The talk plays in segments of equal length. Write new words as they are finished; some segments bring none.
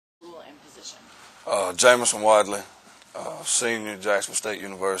position? Jamison Wadley, senior, Jacksonville State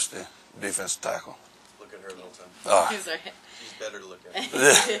University, defensive tackle. Look at her the whole time. She's better to look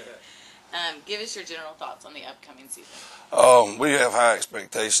at. Give us your general thoughts on the upcoming season. We have high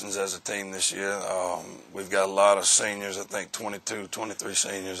expectations as a team this year. We've got a lot of seniors, I think 22, 23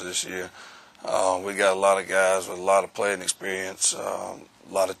 seniors this year. We got a lot of guys with a lot of playing experience, a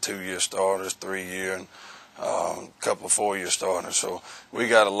lot of 2-year starters, 3-year, and a couple of 4-year starters. So we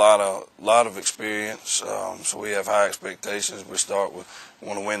got a lot of experience. So we have high expectations. We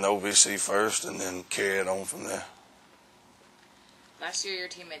want to win the OVC first and then carry it on from there. Last year, your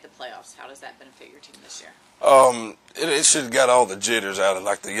team made the playoffs. How does that benefit your team this year? It should have got all the jitters out of,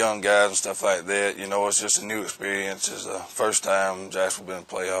 like, the young guys and stuff like that. You know, it's just a new experience. It's the first time Jacksonville been in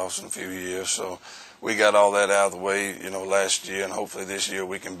playoffs in a few years. So we got all that out of the way, you know, last year, and hopefully this year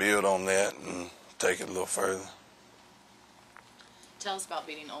we can build on that and take it a little further. Tell us about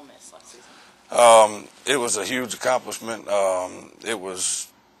beating Ole Miss last season. It was a huge accomplishment. It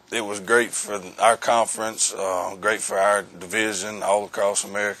was great for our conference, great for our division all across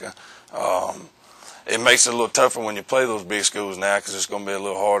America. It makes it a little tougher when you play those big schools now because it's going to be a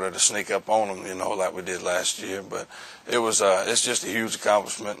little harder to sneak up on them, you know, like we did last year. But it's just a huge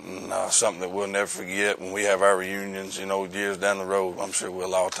accomplishment and something that we'll never forget when we have our reunions, you know, years down the road. I'm sure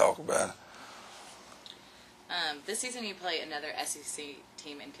we'll all talk about it. This season you play another SEC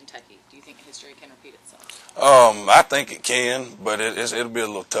team in Kentucky. Do you think history can repeat itself? I think it can, but it'll be a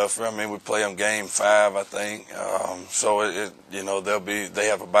little tougher. I mean, we play them game 5, I think. So you know, they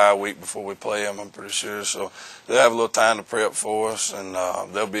have a bye week before we play them, I'm pretty sure. So they'll have a little time to prep for us, and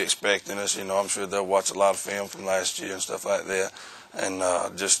they'll be expecting us. You know, I'm sure they'll watch a lot of film from last year and stuff like that,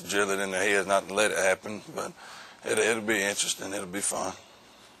 and just drill it in their heads not to let it happen. But it'll be interesting. It'll be fun.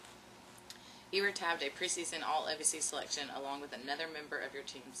 You were tabbed a preseason All-OVC selection along with another member of your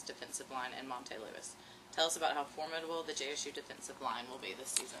team's defensive line and Monte Lewis. Tell us about how formidable the JSU defensive line will be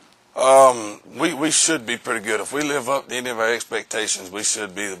this season. We should be pretty good. If we live up to any of our expectations, we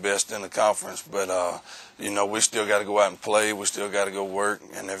should be the best in the conference. But, you know, we still got to go out and play. We still got to go work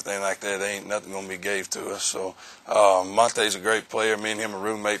and everything like that. Ain't nothing going to be gave to us. So Monte's a great player. Me and him are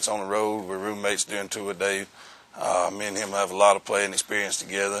roommates on the road. We're roommates during two-a-day. Me and him have a lot of playing experience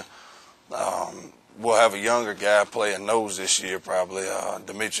together. We'll have a younger guy playing nose this year, probably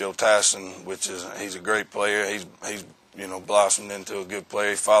Demetrio Tyson, he's a great player. He's you know, blossomed into a good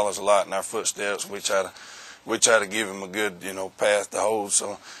player. He follows a lot in our footsteps. We try to give him a good, you know, path to hold.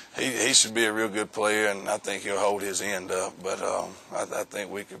 So he should be a real good player, and I think he'll hold his end up. But I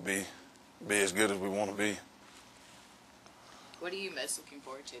think we could be as good as we want to be. What are you most looking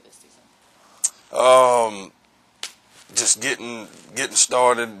forward to this season? Just getting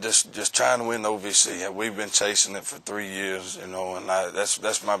started, just trying to win the OVC. We've been chasing it for 3 years, you know, and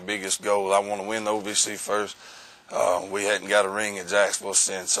that's my biggest goal. I want to win the OVC first. We hadn't got a ring at Jacksonville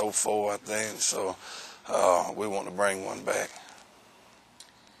since '04, I think, so we want to bring one back.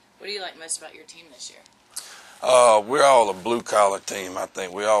 What do you like most about your team this year? We're all a blue-collar team, I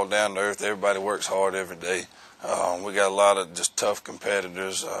think. We're all down to earth. Everybody works hard every day. We got a lot of just tough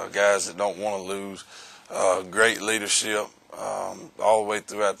competitors, guys that don't want to lose. Great leadership all the way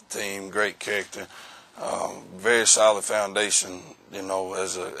throughout the team, great character, very solid foundation, you know,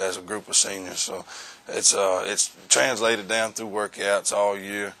 as a group of seniors. So it's translated down through workouts all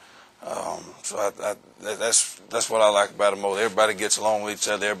year. So that's what I like about them most. Everybody gets along with each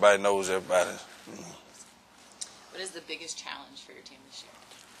other. Everybody knows everybody. You know. What is the biggest challenge for your team this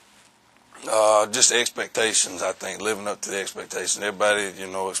year? Just expectations, I think, living up to the expectations. Everybody, you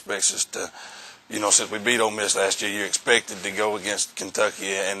know, expects us to. You know, since we beat Ole Miss last year, you're expected to go against Kentucky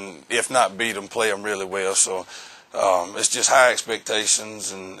and, if not beat them, play them really well. So it's just high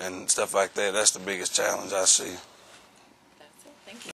expectations and stuff like that. That's the biggest challenge I see.